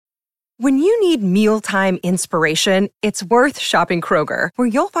When you need mealtime inspiration, it's worth shopping Kroger, where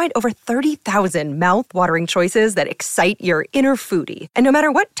you'll find over 30,000 mouth-watering choices that excite your inner foodie. And no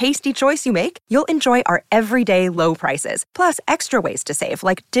matter what tasty choice you make, you'll enjoy our everyday low prices, plus extra ways to save,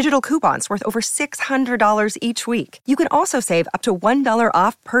 like digital coupons worth over $600 each week. You can also save up to $1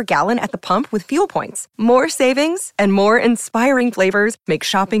 off per gallon at the pump with fuel points. More savings and more inspiring flavors make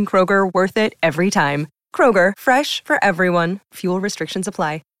shopping Kroger worth it every time. Kroger, fresh for everyone. Fuel restrictions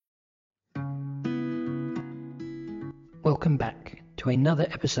apply. Welcome back to another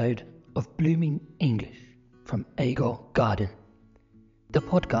episode of Blooming English from Agor Garden, the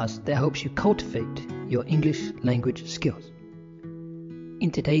podcast that helps you cultivate your English language skills.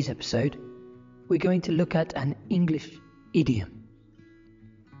 In today's episode, we're going to look at an English idiom.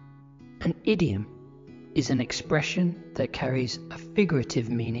 An idiom is an expression that carries a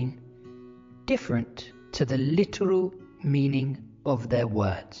figurative meaning different to the literal meaning of their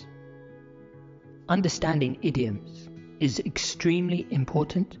words. Understanding idioms is extremely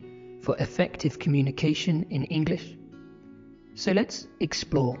important for effective communication in English. So let's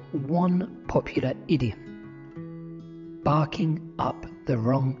explore one popular idiom: barking up the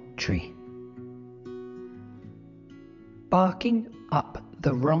wrong tree. Barking up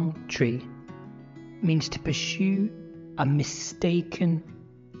the wrong tree means to pursue a mistaken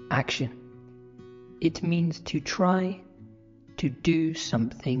action. It means to try to do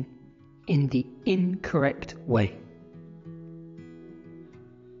something in the incorrect way.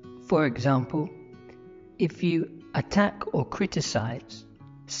 For example, if you attack or criticize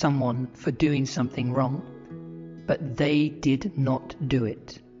someone for doing something wrong, but they did not do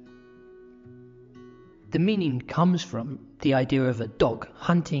it. The meaning comes from the idea of a dog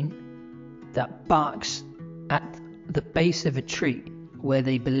hunting that barks at the base of a tree where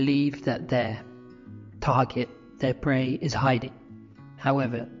they believe that their target, their prey, is hiding.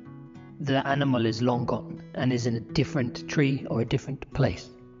 However, the animal is long gone and is in a different tree or a different place.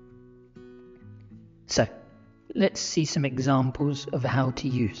 So, let's see some examples of how to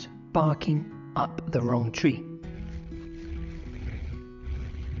use barking up the wrong tree.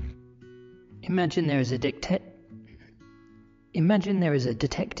 Imagine there is a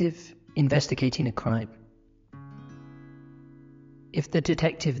detective investigating a crime. If the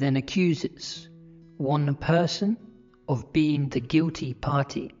detective then accuses one person of being the guilty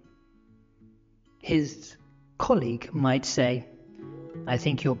party, his colleague might say, "I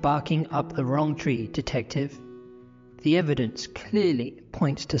think you're barking up the wrong tree, detective. The evidence clearly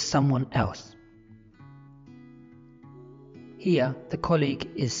points to someone else." Here, the colleague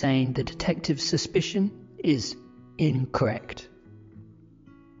is saying the detective's suspicion is incorrect.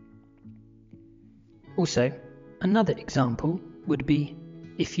 Also, another example would be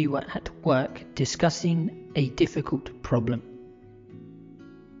if you were at work discussing a difficult problem.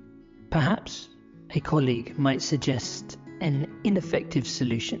 Perhaps a colleague might suggest an ineffective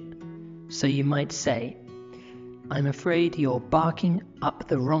solution. So you might say, "I'm afraid you're barking up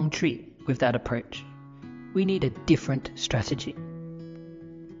the wrong tree with that approach. We need a different strategy."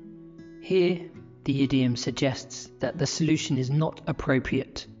 Here, the idiom suggests that the solution is not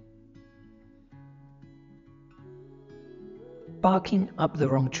appropriate. Barking up the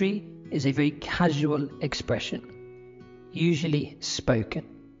wrong tree is a very casual expression, usually spoken.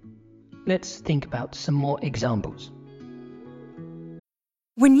 Let's think about some more examples.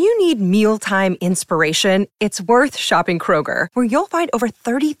 When you need mealtime inspiration, it's worth shopping Kroger, where you'll find over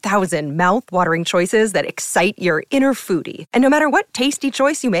 30,000 mouth-watering choices that excite your inner foodie. And no matter what tasty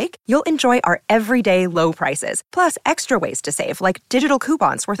choice you make, you'll enjoy our everyday low prices, plus extra ways to save, like digital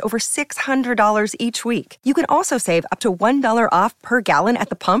coupons worth over $600 each week. You can also save up to $1 off per gallon at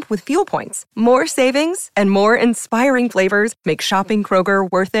the pump with fuel points. More savings and more inspiring flavors make shopping Kroger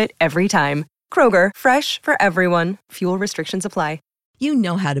worth it every time. Kroger, fresh for everyone. Fuel restrictions apply. You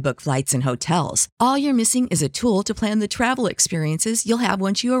know how to book flights and hotels. All you're missing is a tool to plan the travel experiences you'll have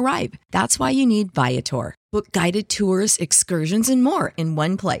once you arrive. That's why you need Viator. Book guided tours, excursions, and more in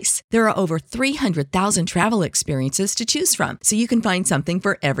one place. There are over 300,000 travel experiences to choose from, so you can find something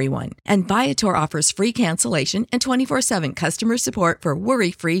for everyone. And Viator offers free cancellation and 24/7 customer support for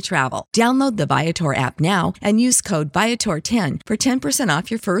worry-free travel. Download the Viator app now and use code Viator10 for 10%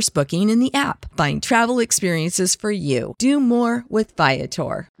 off your first booking in the app. Find travel experiences for you. Do more with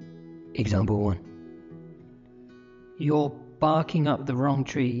Viator. Example 1. You're barking up the wrong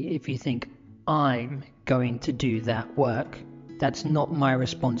tree if you think, "I'm going to do that work. That's not my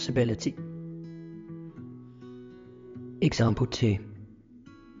responsibility." Example 2.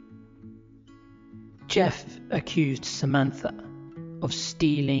 Jeff accused Samantha of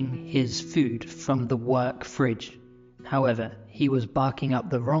stealing his food from the work fridge However, he was barking up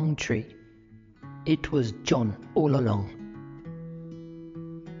the wrong tree. It was John all along.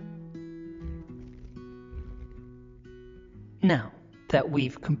 Now that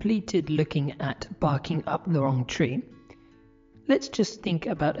we've completed looking at barking up the wrong tree, let's just think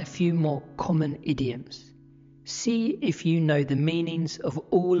about a few more common idioms. See if you know the meanings of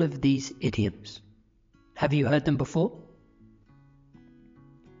all of these idioms. Have you heard them before?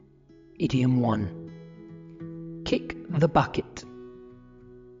 Idiom 1. Kick the bucket.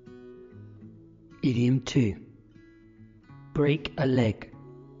 Idiom 2. Break a leg.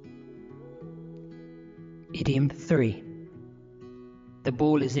 Idiom 3. The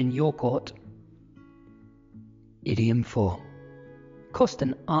ball is in your court. Idiom 4. Cost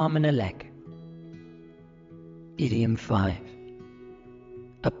an arm and a leg. Idiom 5.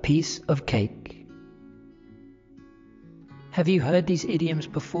 A piece of cake. Have you heard these idioms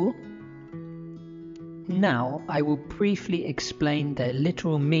before? Now I will briefly explain their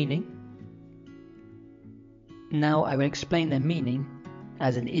literal meaning. Now I will explain their meaning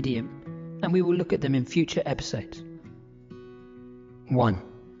as an idiom, and we will look at them in future episodes. 1.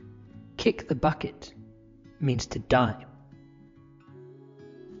 Kick the bucket means to die.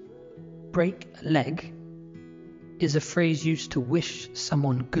 Break a leg is a phrase used to wish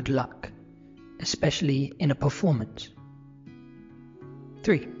someone good luck, especially in a performance.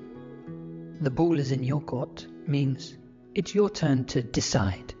 3. The ball is in your court means it's your turn to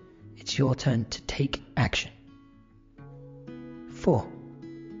decide. It's your turn to take action. 4.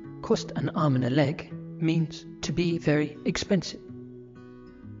 Cost an arm and a leg means to be very expensive.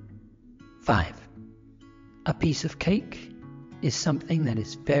 5. A piece of cake is something that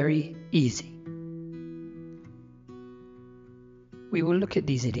is very easy. We will look at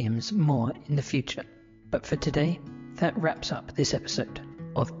these idioms more in the future, but for today, that wraps up this episode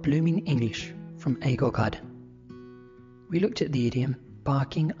of Blooming English from Agor Garden. We looked at the idiom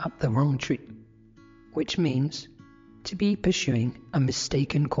barking up the wrong tree, which means to be pursuing a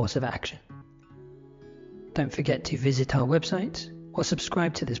mistaken course of action. Don't forget to visit our website or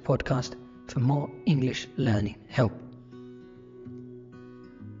subscribe to this podcast for more English learning help.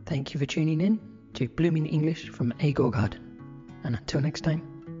 Thank you for tuning in to Blooming English from Agor Garden, and until next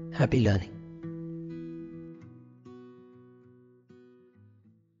time, happy learning.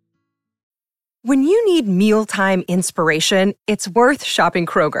 When you need mealtime inspiration, it's worth shopping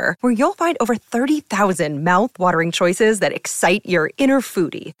Kroger, where you'll find over 30,000 mouth-watering choices that excite your inner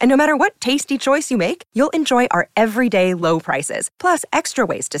foodie. And no matter what tasty choice you make, you'll enjoy our everyday low prices, plus extra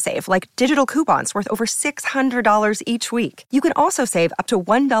ways to save, like digital coupons worth over $600 each week. You can also save up to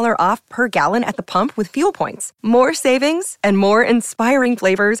 $1 off per gallon at the pump with fuel points. More savings and more inspiring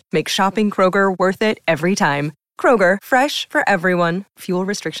flavors make shopping Kroger worth it every time. Kroger, fresh for everyone. Fuel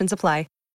restrictions apply.